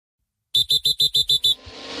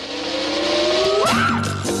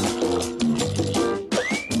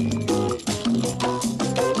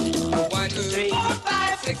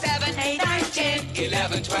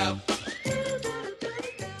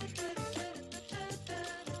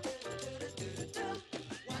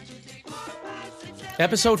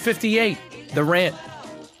Episode 58, The Rant.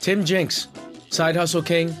 Tim Jinks, side hustle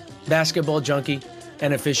king, basketball junkie,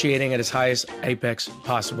 and officiating at his highest apex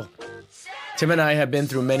possible. Tim and I have been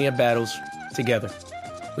through many battles together.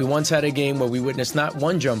 We once had a game where we witnessed not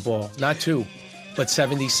one jump ball, not two, but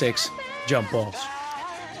 76 jump balls.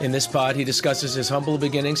 In this pod, he discusses his humble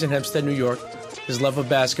beginnings in Hempstead, New York, his love of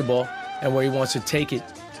basketball, and where he wants to take it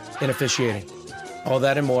in officiating. All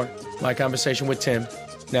that and more, my conversation with Tim,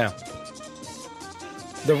 now.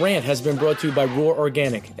 The Rant has been brought to you by Raw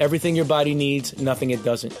Organic. Everything your body needs, nothing it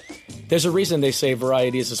doesn't. There's a reason they say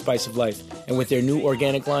variety is the spice of life, and with their new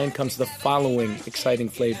organic line comes the following exciting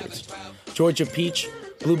flavors: Georgia peach,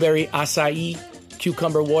 blueberry acai,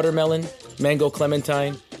 cucumber watermelon, mango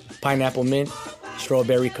clementine, pineapple mint,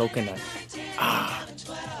 strawberry coconut.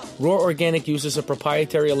 Raw Organic uses a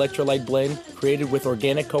proprietary electrolyte blend created with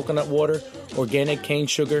organic coconut water, organic cane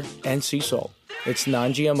sugar, and sea salt. It's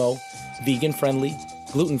non-GMO, vegan-friendly,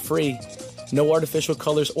 gluten-free, no artificial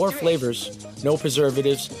colors or flavors, no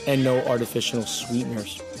preservatives, and no artificial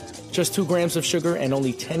sweeteners. Just 2 grams of sugar and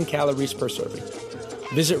only 10 calories per serving.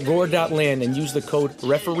 Visit roar.land and use the code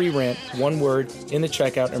REFEREERANT, one word, in the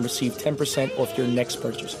checkout and receive 10% off your next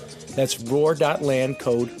purchase. That's roar.land,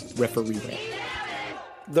 code REFEREERANT.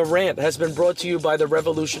 The Rant has been brought to you by the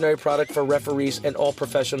revolutionary product for referees and all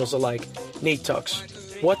professionals alike, Knee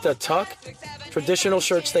Tucks. What the tuck? Traditional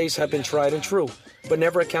shirt stays have been tried and true, but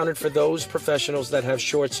never accounted for those professionals that have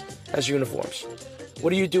shorts as uniforms.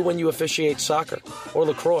 What do you do when you officiate soccer, or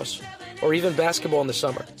lacrosse, or even basketball in the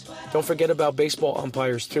summer? Don't forget about baseball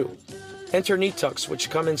umpires too. Enter Knee Tucks, which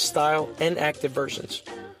come in style and active versions.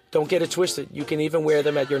 Don't get it twisted, you can even wear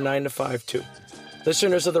them at your 9 to 5 too.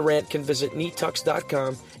 Listeners of The Rant can visit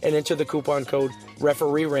kneetux.com and enter the coupon code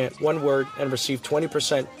REFEREERANT, one word, and receive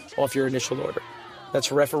 20% off your initial order.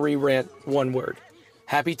 That's REFEREERANT, one word.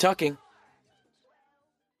 Happy tucking.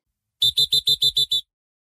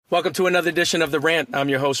 Welcome to another edition of The Rant. I'm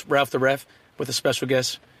your host, Ralph the Ref, with a special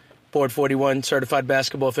guest, Board 41 certified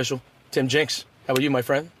basketball official, Tim Jinks. How are you, my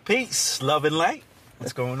friend? Peace, love, and light.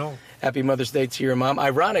 What's going on? Happy Mother's Day to your mom.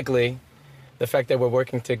 Ironically, the fact that we're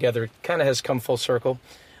working together kind of has come full circle.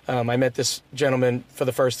 I met this gentleman for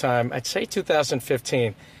the first time, I'd say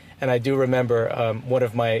 2015, and I do remember one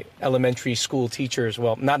of my elementary school teachers,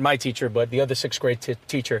 well, not my teacher, but the other 6th grade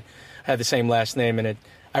teacher had the same last name, and it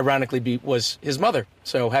ironically was his mother.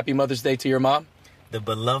 So happy Mother's Day to your mom. The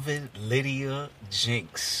beloved Lydia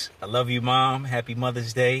Jinks. I love you, Mom. Happy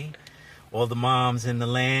Mother's Day. All the moms in the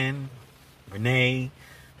land. Renee,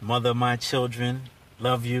 the mother of my children.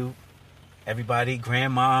 Love you. Everybody,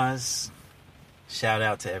 grandmas. Shout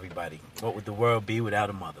out to everybody. What would the world be without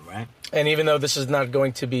a mother, right? And even though this is not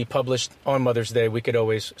going to be published on Mother's Day, we could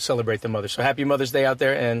always celebrate the mother. So happy Mother's Day out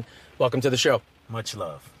there, and welcome to the show. Much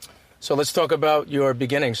love. So let's talk about your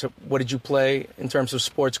beginnings. What did you play in terms of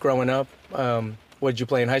sports growing up? What did you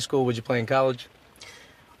play in high school? What did you play in college?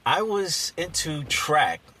 I was into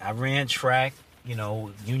track. I ran track,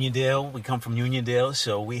 Uniondale. We come from Uniondale,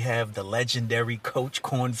 so we have the legendary Coach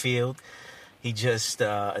Cornfield. He just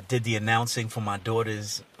did the announcing for my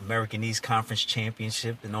daughter's American East Conference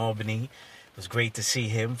Championship in Albany. It was great to see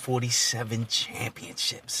him. 47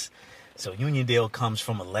 championships. So Uniondale comes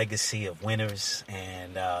from a legacy of winners,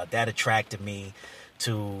 and that attracted me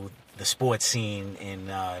to the sports scene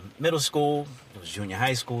in middle school. It was junior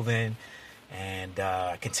high school then, and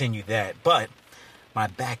I continued that. But my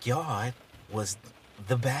backyard was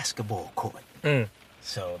the basketball court.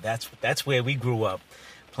 So that's where we grew up,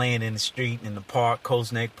 playing in the street, in the park,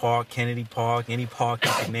 Coles Neck Park, Kennedy Park, any park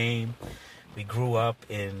you can name. We grew up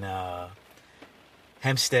in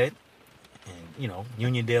Hempstead and,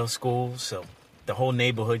 Uniondale School, so the whole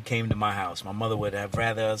neighborhood came to my house. My mother would have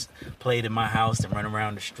rather us played in my house than run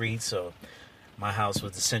around the streets, so my house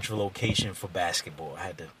was the central location for basketball. I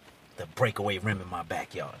had the breakaway rim in my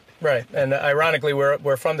backyard. Right, and ironically,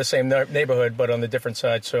 we're from the same neighborhood, but on the different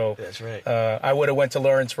side, so that's right. I would have went to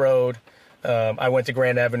Lawrence Road. I went to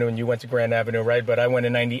Grand Avenue, and you went to Grand Avenue, right? But I went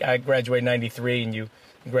in I graduated in 93, and you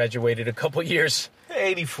graduated a couple years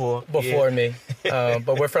 84 before me.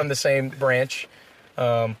 But we're from the same branch.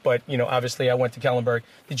 But obviously, I went to Kellenberg.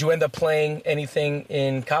 Did you end up playing anything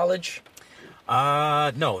in college?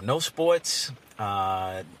 No sports.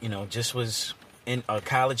 Just was a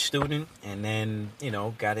college student, and then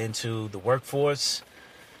got into the workforce.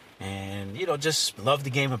 And, just loved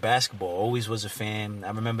the game of basketball. Always was a fan.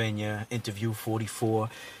 I remember in your interview 44,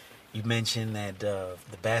 you mentioned that the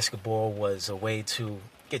basketball was a way to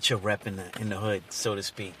get your rep in the hood, so to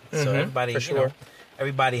speak. Mm-hmm, so everybody,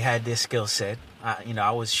 everybody had their skill set.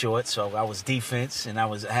 I was short, so I was defense, and I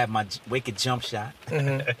had my wicked jump shot.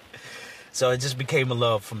 Mm-hmm. So it just became a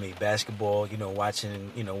love for me, basketball.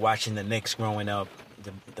 Watching the Knicks growing up,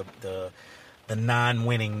 the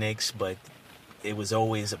non-winning Knicks, but it was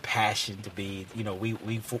always a passion to be.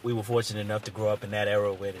 We were fortunate enough to grow up in that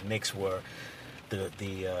era where the Knicks were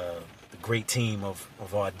the great team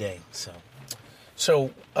of our day.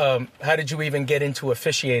 So, how did you even get into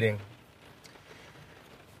officiating?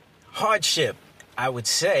 Hardship, I would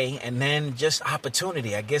say, and then just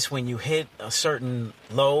opportunity. I guess when you hit a certain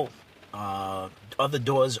low, other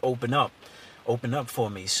doors open up for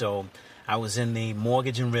me. So I was in the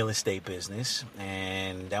mortgage and real estate business,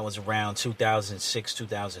 and that was around 2006,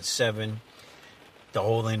 2007. The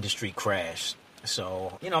whole industry crashed.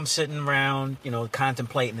 So, I'm sitting around,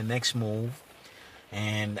 contemplating the next move.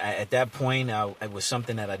 And at that point, it was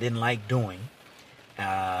something that I didn't like doing.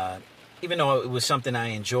 Even though it was something I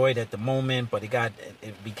enjoyed at the moment, but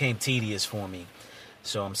it became tedious for me.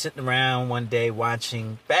 So I'm sitting around one day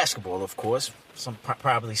watching basketball, of course,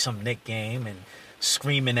 probably some Knick game, and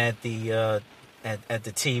screaming at the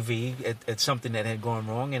TV at something that had gone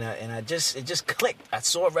wrong, and it just clicked. I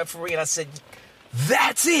saw a referee, and I said,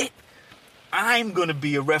 "That's it! I'm gonna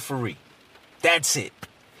be a referee. That's it."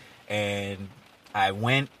 And I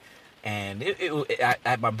went. And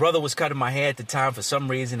my brother was cutting my hair at the time. For some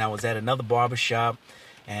reason, I was at another barber shop,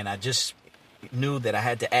 and I just knew that I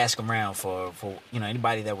had to ask around for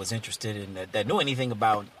anybody that was interested in that knew anything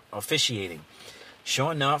about officiating.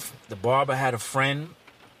 Sure enough, the barber had a friend,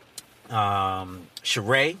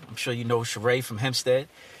 Sheree. I'm sure you know Sheree from Hempstead.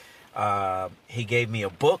 He gave me a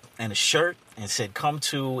book and a shirt and said, "Come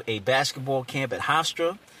to a basketball camp at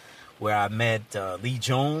Hofstra," where I met Lee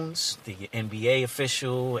Jones, the NBA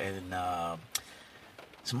official, and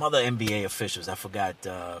some other NBA officials. I forgot,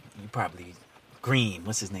 Green.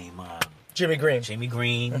 What's his name? Jimmy Green. Jimmy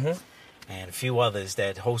Green, and a few others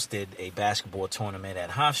that hosted a basketball tournament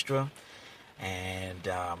at Hofstra. And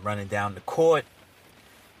running down the court,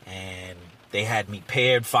 and they had me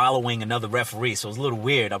paired following another referee. So it was a little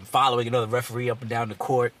weird. I'm following another referee up and down the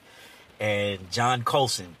court, and John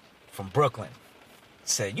Colson from Brooklyn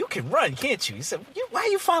said, "You can run, can't you?" He said, "Why are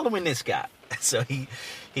you following this guy?" So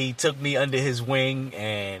he took me under his wing,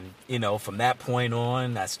 and from that point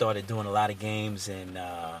on, I started doing a lot of games in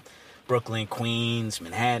Brooklyn, Queens,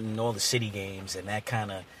 Manhattan, all the city games, and that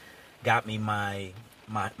kind of got me my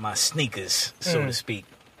sneakers, so to speak,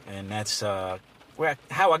 and that's how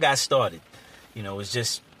I got started. It was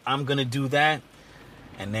just, I'm gonna do that,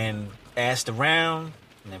 and then asked around.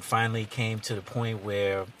 And then finally came to the point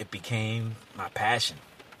where it became my passion.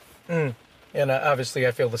 And obviously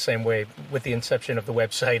I feel the same way with the inception of the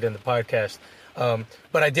website and the podcast.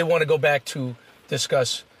 But I did want to go back to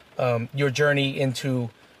discuss your journey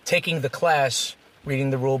into taking the class,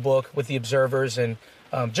 reading the rule book with the observers, and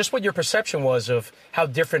just what your perception was of how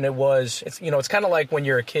different it was. It's kind of like when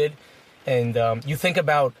you're a kid and you think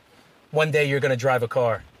about one day you're going to drive a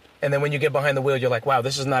car. And then when you get behind the wheel, you're like, wow,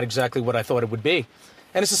 this is not exactly what I thought it would be.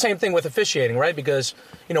 And it's the same thing with officiating, right? Because,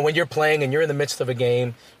 when you're playing and you're in the midst of a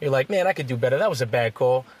game, you're like, man, I could do better. That was a bad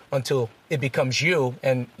call, until it becomes you.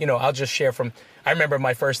 And, I'll just share I remember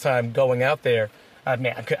my first time going out there,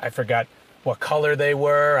 I forgot what color they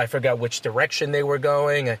were. I forgot which direction they were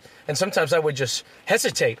going. And sometimes I would just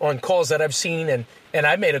hesitate on calls that I've seen. And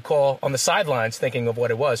I made a call on the sidelines thinking of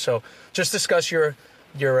what it was. So just discuss your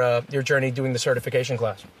journey doing the certification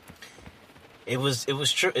class. It was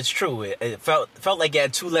true. It's true. It felt like you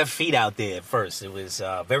had two left feet out there at first. It was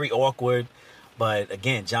very awkward, but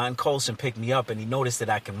again, John Colson picked me up and he noticed that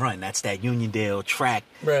I can run. That's that Uniondale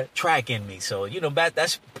track in me. So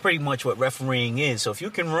that's pretty much what refereeing is. So if you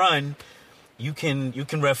can run, you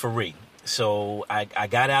can referee. So I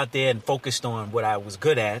got out there and focused on what I was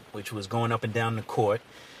good at, which was going up and down the court.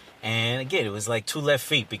 And again, it was like two left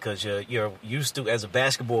feet, because you're used to, as a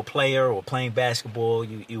basketball player or playing basketball,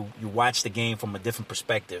 you watch the game from a different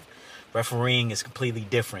perspective. Refereeing is completely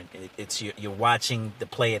different. It's you're watching the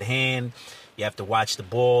play at hand. You have to watch the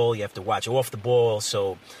ball. You have to watch off the ball.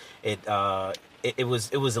 So it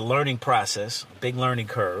was a learning process, a big learning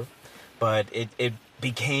curve, but it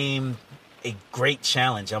became a great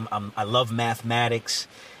challenge. I love mathematics.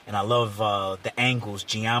 And I love the angles,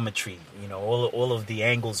 geometry, all of the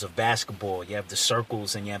angles of basketball. You have the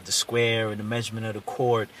circles and you have the square and the measurement of the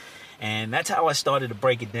court. And that's how I started to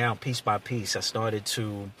break it down piece by piece. I started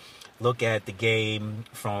to look at the game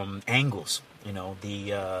from angles,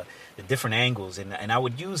 the different angles. And I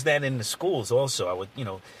would use that in the schools also. I would,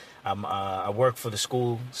 I work for the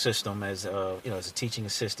school system as a teaching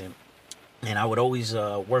assistant. And I would always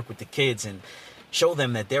work with the kids and show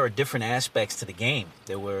them that there are different aspects to the game.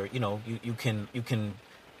 There were, you can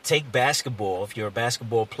take basketball if you're a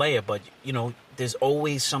basketball player, but there's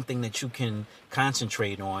always something that you can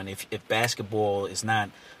concentrate on if basketball is not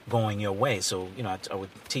going your way. So I would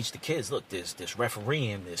teach the kids, look, there's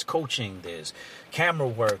refereeing, there's coaching, there's camera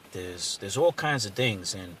work, there's all kinds of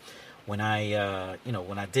things. And when I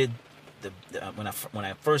when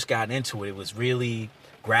I first got into it, it was really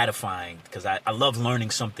gratifying because I love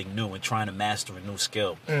learning something new and trying to master a new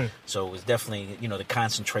skill. So it was definitely the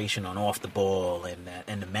concentration on off the ball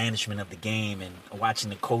and the management of the game and watching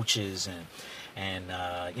the coaches and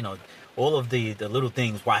all of the little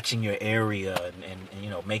things, watching your area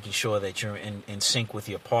and making sure that you're in sync with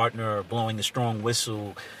your partner, blowing the strong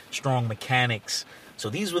whistle, strong mechanics.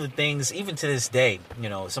 So these were the things, even to this day,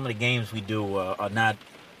 some of the games we do are not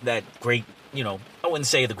that great. I wouldn't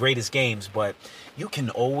say the greatest games, but you can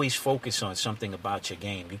always focus on something about your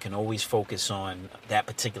game. You can always focus on that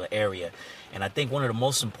particular area. And I think one of the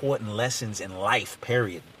most important lessons in life,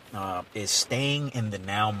 period, is staying in the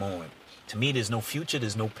now moment. To me, there's no future,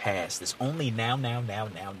 there's no past. There's only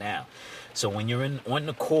now. So when you're on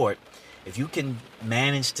the court, if you can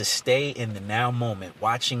manage to stay in the now moment,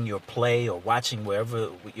 watching your play or watching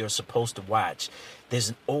wherever you're supposed to watch,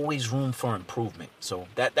 there's always room for improvement. So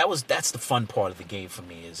that's the fun part of the game for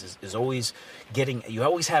me is always you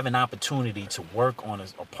always have an opportunity to work on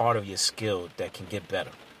a part of your skill that can get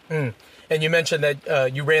better. And you mentioned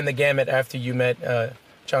that you ran the gamut after you met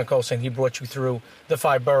John Colson. He brought you through the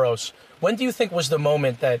 5 boroughs. When do you think was the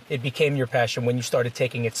moment that it became your passion, when you started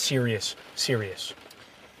taking it serious?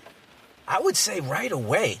 I would say right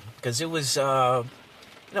away, because it was,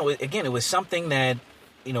 again, it was something that,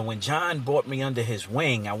 when John brought me under his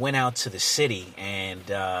wing, I went out to the city and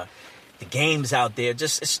the games out there,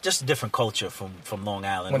 it's just a different culture from Long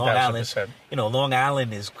Island. 1,000%. Long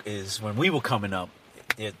Island is when we were coming up,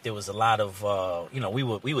 there was a lot of, we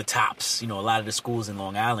were tops. A lot of the schools in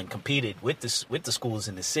Long Island competed with the schools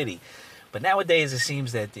in the city. But nowadays it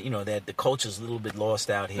seems that that the culture's a little bit lost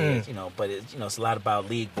out here. But it's a lot about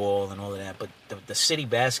league ball and all of that. But the city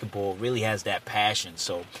basketball really has that passion.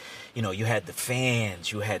 So, you had the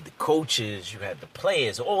fans, you had the coaches, you had the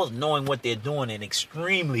players, all knowing what they're doing and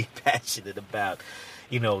extremely passionate about,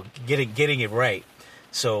 getting it right.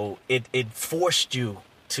 So it forced you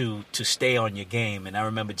to stay on your game. And I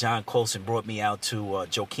remember John Colson brought me out to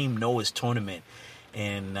Joakim Noah's tournament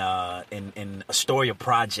in Astoria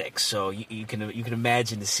Projects. So you can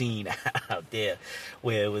imagine the scene out there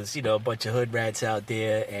where it was a bunch of hood rats out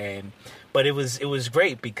there, but it was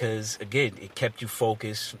great because again it kept you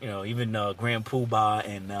focused. Even Grand Poobah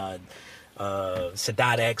and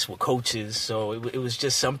Sadat X were coaches, so it was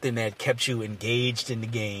just something that kept you engaged in the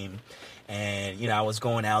game. And I was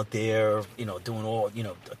going out there doing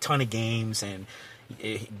a ton of games, and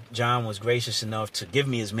John was gracious enough to give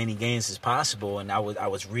me as many games as possible, and I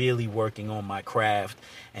was really working on my craft,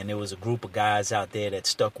 and there was a group of guys out there that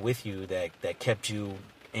stuck with you, that kept you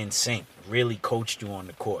in sync, really coached you on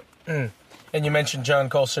the court. And you mentioned John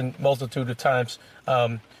Colson multitude of times.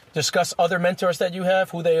 Discuss other mentors that you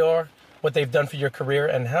have, who they are, what they've done for your career,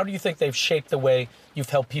 and how do you think they've shaped the way you've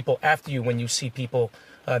helped people after you when you see people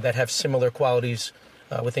that have similar qualities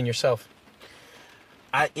within yourself?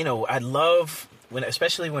 I love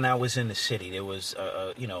especially when I was in the city, there was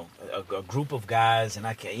a group of guys, and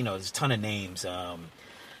there's a ton of names.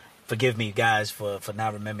 Forgive me, guys, for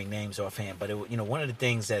not remembering names offhand. But one of the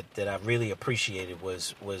things that I really appreciated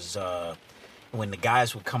was when the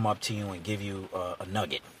guys would come up to you and give you a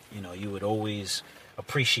nugget. You would always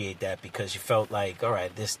appreciate that because you felt like, all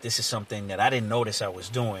right, this is something that I didn't notice I was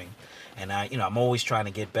doing, and I'm always trying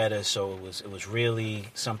to get better. So it was really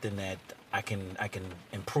something that I can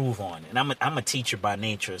improve on. And I'm a teacher by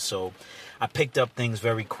nature, so I picked up things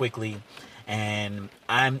very quickly, and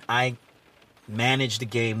I managed the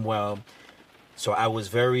game well. So I was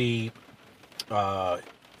very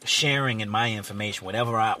sharing in my information.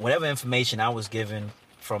 Whatever information I was given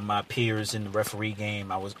from my peers in the referee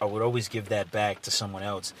game, I would always give that back to someone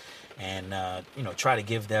else, and try to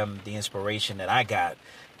give them the inspiration that I got.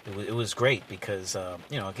 It was great because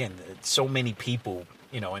again, so many people.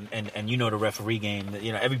 And the referee game,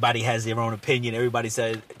 everybody has their own opinion. Everybody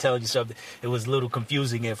telling you something. It was a little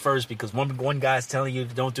confusing at first because one guy's telling you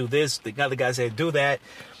don't do this, the other guy said do that.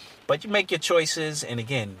 But you make your choices, and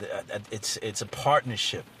again, it's a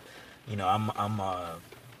partnership.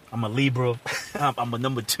 I'm a Libra. I'm a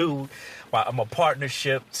number 2. I'm a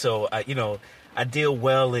partnership. So I deal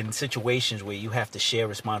well in situations where you have to share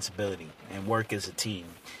responsibility and work as a team.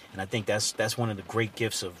 And I think that's one of the great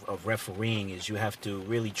gifts of refereeing is you have to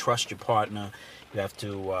really trust your partner. You have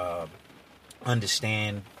to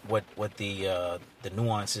understand what the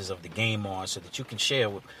nuances of the game are, so that you can share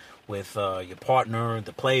with your partner,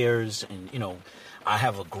 the players, and I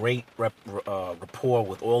have a great rapport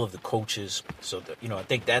with all of the coaches. So that, I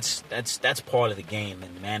think that's part of the game,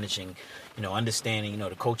 and managing, understanding.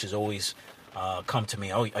 The coaches always come to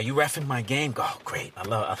me. Oh, are you reffing my game? Oh, great! I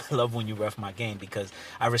love when you ref my game, because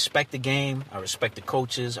I respect the game. I respect the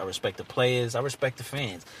coaches. I respect the players. I respect the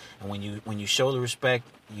fans. And when you show the respect,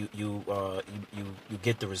 you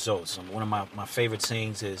get the results. And one of my favorite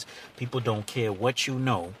sayings is, people don't care what you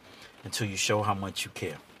know until you show how much you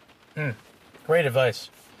care. Great advice.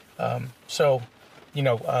 So,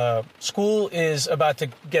 school is about to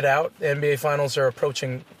get out. The NBA Finals are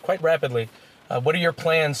approaching quite rapidly. What are your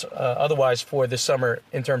plans otherwise for this summer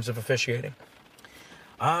in terms of officiating?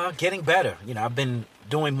 Getting better. I've been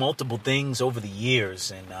doing multiple things over the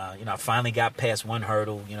years, and I finally got past one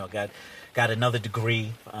hurdle. Got another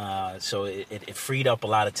degree, so it freed up a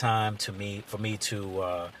lot of time for me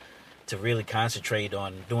to really concentrate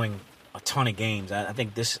on doing a ton of games. I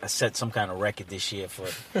think I set some kind of record this year for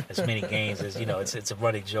as many games as it's a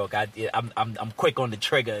running joke. I'm quick on the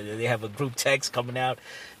trigger. They have a group text coming out.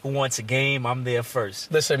 Who wants a game? I'm there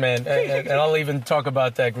first. Listen, man, and I'll even talk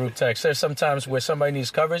about that group text. There's sometimes where somebody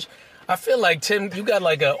needs coverage. I feel like, Tim, you got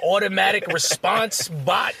like an automatic response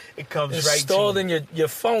bot. It comes installed in your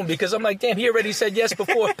phone, because I'm like, damn, he already said yes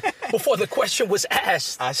before the question was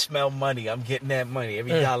asked. I smell money. I'm getting that money.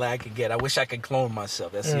 Every dollar I can get. I wish I could clone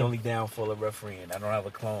myself. That's the only downfall of refereeing. I don't have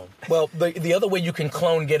a clone. Well, the other way you can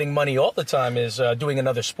clone getting money all the time is doing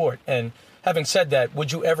another sport. And having said that,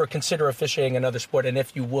 would you ever consider officiating another sport? And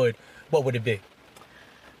if you would, what would it be?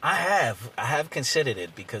 I have considered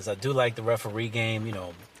it, because I do like the referee game.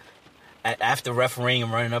 After refereeing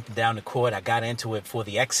and running up and down the court, I got into it for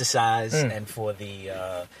the exercise and for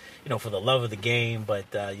the, for the love of the game.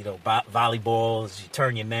 But, volleyballs, you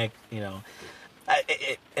turn your neck,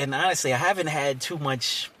 and honestly, I haven't had too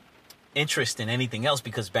much interest in anything else,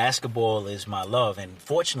 because basketball is my love. And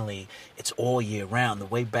fortunately, it's all year round. The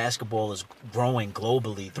way basketball is growing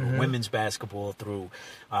globally through women's basketball, through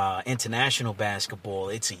international basketball,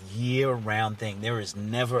 it's a year-round thing. There is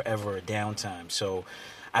never, ever a downtime. So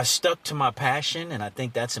I've stuck to my passion, and I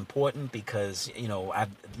think that's important, because, I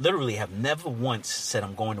literally have never once said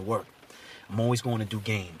I'm going to work. I'm always going to do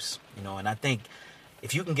games, and I think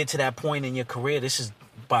if you can get to that point in your career, this is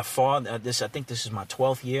by far, I think this is my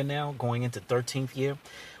 12th year now, going into 13th year,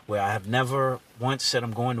 where I have never once said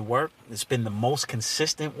I'm going to work. It's been the most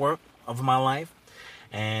consistent work of my life.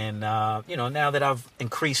 And, now that I've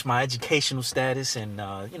increased my educational status and,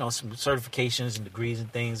 some certifications and degrees and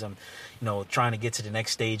things, I'm, trying to get to the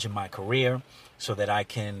next stage in my career so that I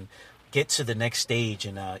can get to the next stage.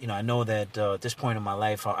 And, I know that at this point in my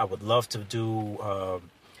life, I would love to do,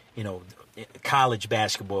 college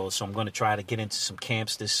basketball. So I'm going to try to get into some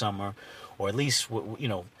camps this summer, or at least,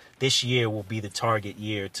 this year will be the target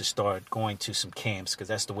year to start going to some camps, because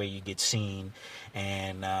that's the way you get seen.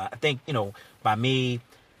 And I think, by me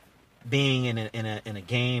being in a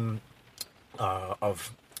game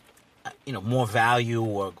of more value,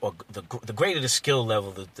 or the greater the skill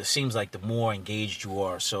level, it seems like the more engaged you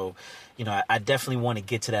are. So, I definitely want to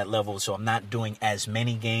get to that level. So I'm not doing as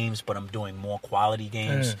many games, but I'm doing more quality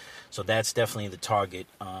games. So that's definitely the target.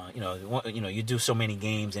 You do so many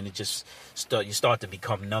games, and it just you start to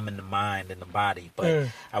become numb in the mind and the body. But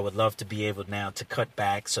I would love to be able now to cut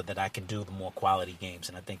back so that I can do the more quality games.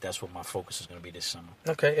 And I think that's what my focus is going to be this summer.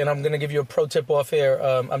 Okay, and I'm going to give you a pro tip off air.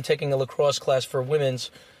 I'm taking a lacrosse class for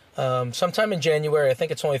women's sometime in January. I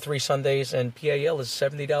think it's only 3 Sundays, and PAL is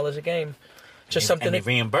 $70 a game. Just something and they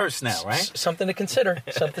reimburse now, right? Something to consider.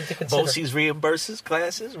 Something to consider. BOCES reimburses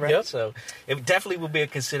classes, right? Yep. So it definitely will be a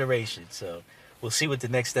consideration. So we'll see what the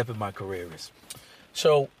next step in my career is.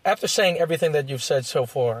 So after saying everything that you've said so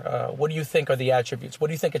far, what do you think are the attributes? What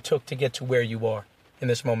do you think it took to get to where you are in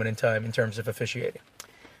this moment in time in terms of officiating?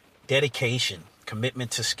 Dedication,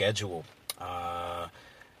 commitment to schedule,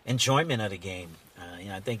 enjoyment of the game.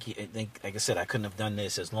 I think, like I said, I couldn't have done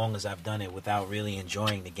this as long as I've done it without really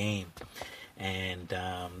enjoying the game. And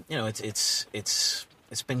it's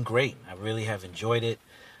been great. I really have enjoyed it.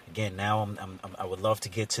 Again, now I would love to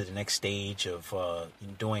get to the next stage of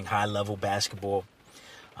doing high level basketball.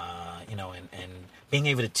 And being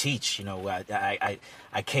able to teach. I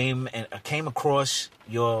came across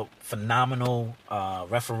your phenomenal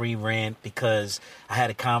referee Rant because I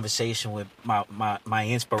had a conversation with my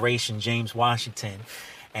inspiration, James Washington.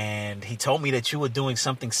 And he told me that you were doing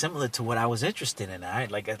something similar to what I was interested in.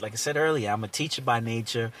 Like I said earlier, I'm a teacher by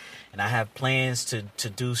nature, and I have plans to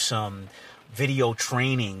do some video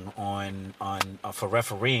training on for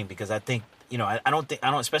refereeing, because I think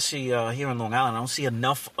especially here in Long Island, I don't see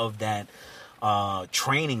enough of that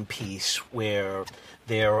training piece where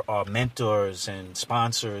there are mentors and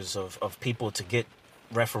sponsors of people to get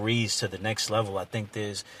referees to the next level. I think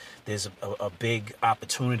there's a big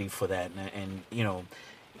opportunity for that, and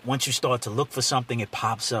once you start to look for something, it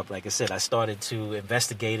pops up. Like I said, I started to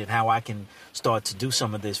investigate and how I can start to do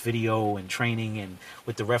some of this video and training and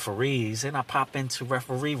with the referees, and I pop into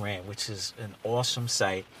Referee Rant, which is an awesome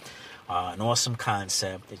site, an awesome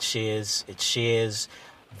concept. It shares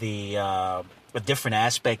a different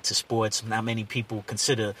aspect to sports. Not many people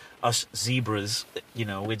consider us zebras.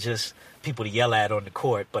 We're just people to yell at on the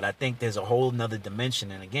court, but I think there's a whole nother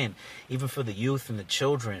dimension. And again, even for the youth and the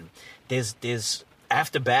children, there's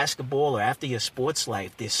after basketball or after your sports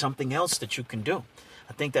life, there's something else that you can do.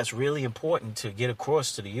 I think that's really important to get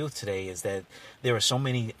across to the youth today, is that there are so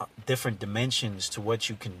many different dimensions to what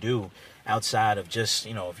you can do outside of just,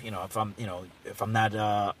 if I'm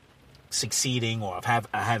not succeeding, or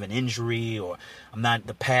I have an injury, or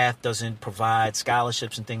the path doesn't provide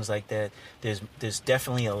scholarships and things like that. There's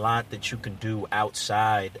definitely a lot that you can do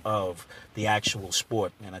outside of the actual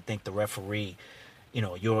sport. And I think the referee,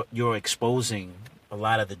 you're exposing a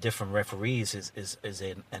lot of the different referees is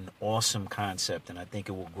an awesome concept, and I think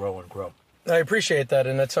it will grow and grow. I appreciate that,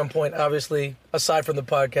 and at some point, obviously, aside from the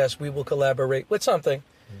podcast, we will collaborate with something.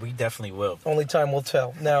 We definitely will. Only time will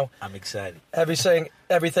tell. Now, I'm excited. Everything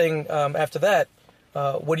after that,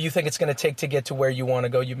 what do you think it's going to take to get to where you want to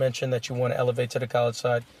go? You mentioned that you want to elevate to the college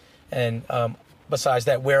side, and besides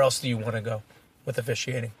that, where else do you want to go with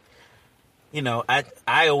officiating?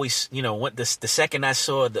 I always, the second I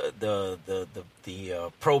saw the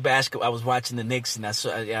pro basketball, I was watching the Knicks, and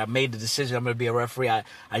I made the decision I'm going to be a referee.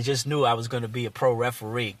 I just knew I was going to be a pro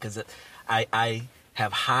referee, because I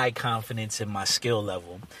have high confidence in my skill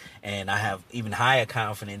level, and I have even higher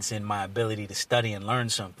confidence in my ability to study and learn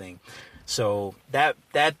something. So that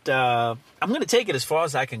I'm going to take it as far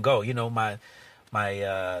as I can go.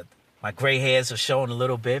 My gray hairs are showing a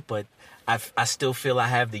little bit, but I still feel I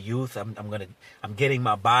have the youth. I'm getting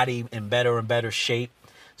my body in better and better shape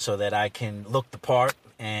so that I can look the part.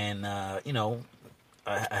 And a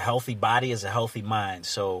healthy body is a healthy mind.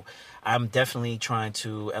 So I'm definitely trying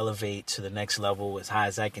to elevate to the next level as high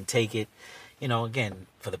as I can take it. Again,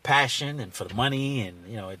 for the passion and for the money,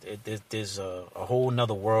 and there's a whole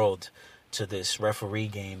nother world to this referee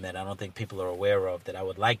game that I don't think people are aware of, that I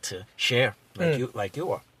would like to share, like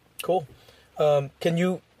you are. Cool. Can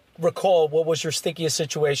you recall what was your stickiest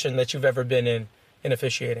situation that you've ever been in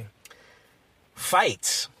officiating?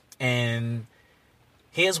 Fights. And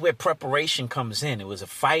here's where preparation comes in. It was a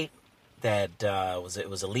fight that it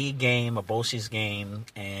was a league game, a BOCES game,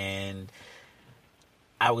 and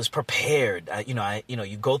I was prepared.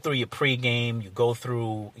 You go through your pregame, you go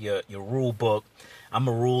through your rule book. I'm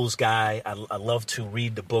a rules guy. I love to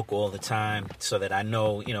read the book all the time so that I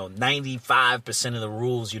know, 95% of the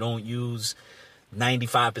rules you don't use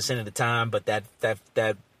 95% of the time, but that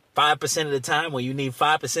 5% of the time when you need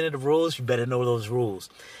 5% of the rules, you better know those rules.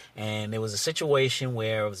 And there was a situation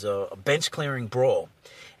where it was a bench clearing brawl.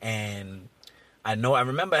 And I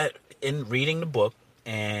remember in reading the book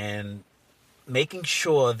and making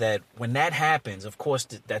sure that when that happens, of course,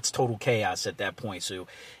 that's total chaos at that point. So,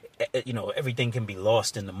 everything can be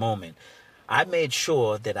lost in the moment. I made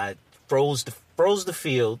sure that I froze the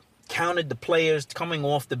field, counted the players coming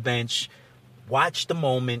off the bench, watched the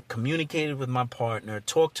moment, communicated with my partner,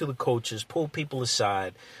 talked to the coaches, pulled people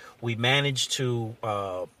aside. We managed to,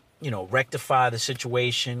 rectify the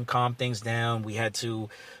situation, calm things down. We had to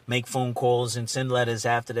make phone calls and send letters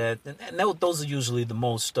after that. And those are usually the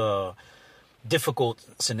most difficult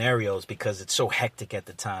scenarios because it's so hectic at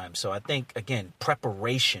the time. So I think, again,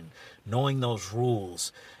 preparation, knowing those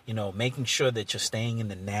rules, making sure that you're staying in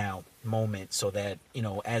the now moment so that,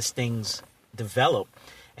 as things develop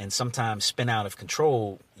and sometimes spin out of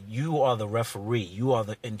control, you are the referee, you are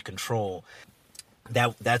in control.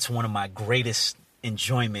 That's one of my greatest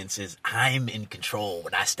enjoyments, is I'm in control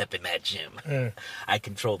when I step in that gym. I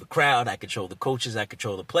control the crowd, I control the coaches, I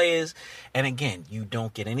control the players. And again, you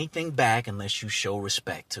don't get anything back unless you show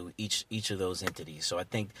respect to each of those entities. So I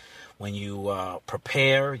think when you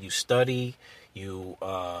prepare, you study, you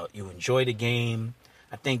enjoy the game,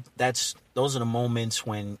 I think those are the moments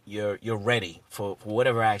when you're ready for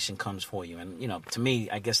whatever action comes for you. And to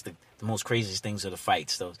me, I guess the most craziest things are the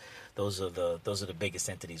fights. Those are the biggest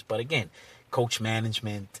entities. But again, coach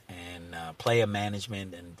management and player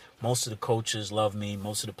management, and most of the coaches love me,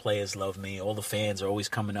 most of the players love me, all the fans are always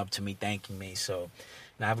coming up to me thanking me. So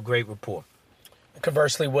I have a great rapport.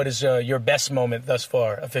 Conversely, what is your best moment thus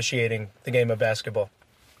far officiating the game of basketball?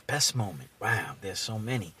 Best moment. Wow, there's so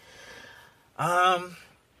many.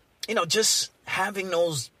 Just having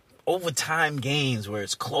those overtime games where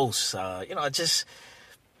it's close. I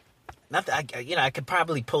could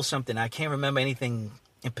probably pull something. I can't remember anything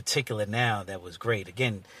in particular now that was great.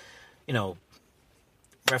 Again,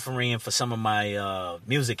 refereeing for some of my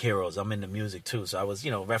music heroes. I'm into music too, so I was,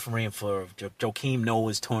 refereeing for Joakim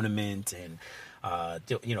Noah's tournament and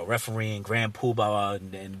refereeing Grand Poobah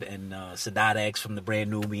and Sadat X from the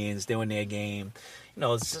Brand Nubians doing their game.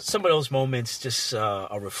 Some of those moments just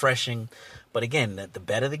are refreshing. But again, the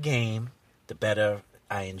better the game, the better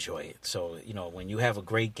I enjoy it. So, when you have a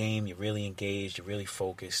great game, you're really engaged, you're really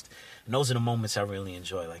focused. And those are the moments I really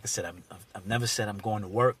enjoy. Like I said, I've never said I'm going to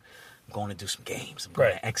work. I'm going to do some games. I'm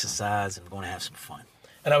going to exercise. I'm going to have some fun.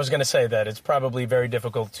 And I was going to say that it's probably very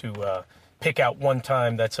difficult to pick out one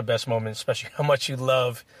time that's the best moment, especially how much you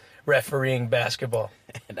love refereeing basketball.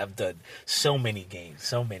 And I've done so many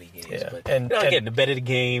games. Yeah. But again, the better the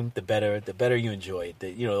game, the better you enjoy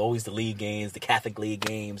it. Always the league games, the Catholic League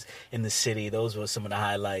games in the city. Those were some of the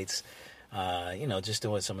highlights. Just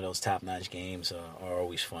doing some of those top-notch games are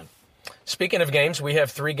always fun. Speaking of games, we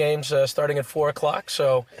have 3 games starting at 4 o'clock,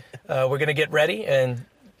 so we're going to get ready, and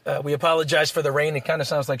we apologize for the rain. It kind of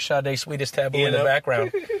sounds like Sade's Sweetest Taboo in the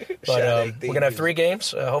background. But we're going to have 3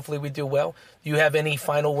 games. Hopefully we do well. Do you have any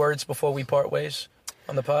final words before we part ways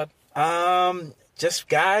on the pod? Just,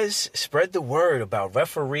 guys, spread the word about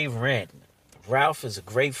Referee Rant. Ralph is a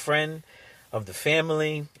great friend of the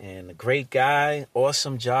family and a great guy.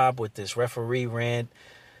 Awesome job with this Referee Rant.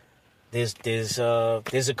 There's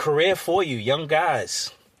a career for you, young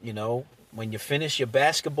guys. When you finish your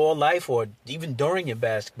basketball life or even during your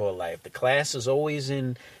basketball life. The class is always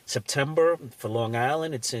in September. For Long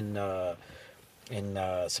Island, it's in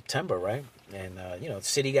September, right? And,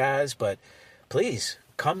 city guys. But please,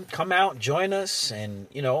 come out, join us. And,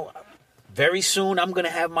 very soon I'm going to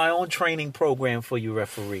have my own training program for you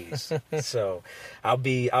referees. So I'll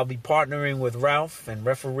be partnering with Ralph and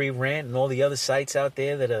Referee Rant and all the other sites out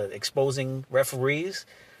there that are exposing referees.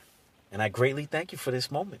 And I greatly thank you for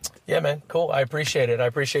this moment. Yeah, man. Cool. I appreciate it. I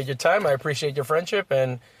appreciate your time. I appreciate your friendship.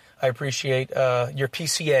 And I appreciate your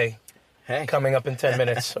PCA coming up in 10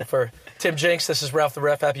 minutes. So for Tim Jinks, this is Ralph the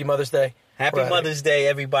Ref. Happy Mother's Day. Happy Mother's Day,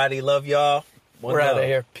 everybody. Love y'all. We're out of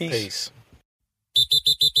here. Peace.